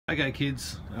Okay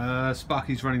kids,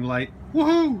 Sparkie's running late.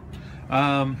 Woohoo!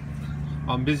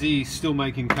 I'm busy still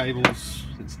making cables.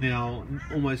 It's now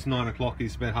almost 9 o'clock.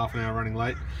 He's about half an hour running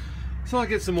late. So I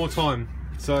get some more time.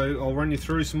 So I'll run you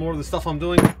through some more of the stuff I'm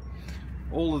doing.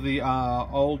 All of the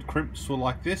old crimps were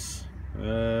like this.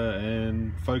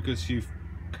 And focus, you,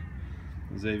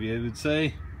 Xavier would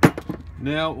say.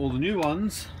 Now all the new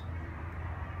ones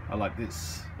are like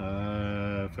this.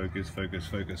 Focus, focus,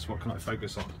 focus. What can I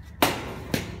focus on?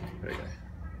 There you go.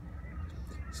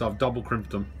 So I've double crimped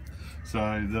them. So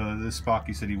the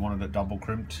Sparkie said he wanted it double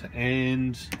crimped,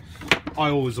 and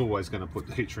I was always going to put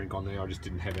the heat shrink on there. I just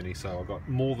didn't have any, so I got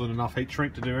more than enough heat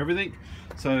shrink to do everything.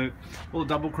 So all the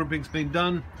double crimping's been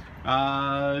done.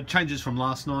 Changes from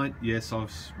last night. Yes,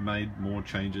 I've made more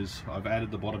changes. I've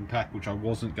added the bottom pack, which I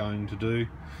wasn't going to do,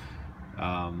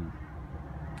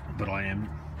 but I am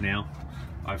now.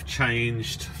 I've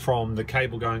changed from the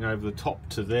cable going over the top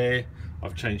to there.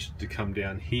 I've changed it to come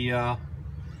down here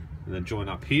and then join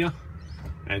up here.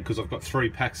 And because I've got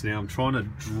 3 packs now, I'm trying to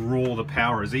draw the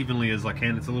power as evenly as I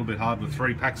can. It's a little bit hard with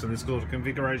 3 packs in this sort of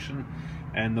configuration.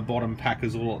 And the bottom pack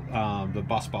is all, the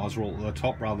bus bars are all at the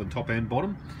top rather than top and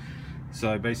bottom.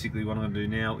 So basically what I'm going to do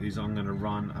now is I'm going to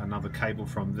run another cable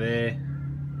from there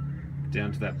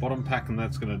down to that bottom pack, and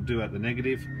that's going to do at the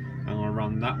negative. I'm going to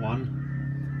run that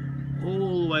one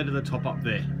all the way to the top up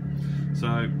there.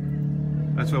 So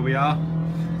that's where we are.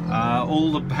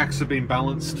 All the packs have been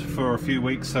balanced for a few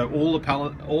weeks, so all the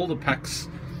packs,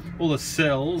 all the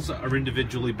cells are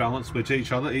individually balanced with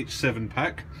each other, each 7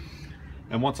 pack.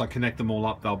 And once I connect them all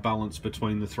up, they'll balance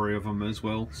between the 3 of them as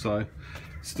well. So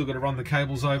still got to run the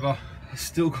cables over.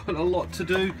 Still got a lot to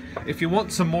do. If you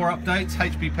want some more updates,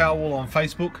 HBPowerwall on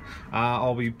Facebook.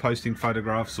 I'll be posting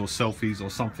photographs or selfies or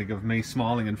something of me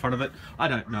smiling in front of it. I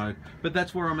don't know, but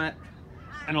that's where I'm at,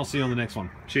 and I'll see you on the next one.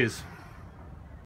 Cheers.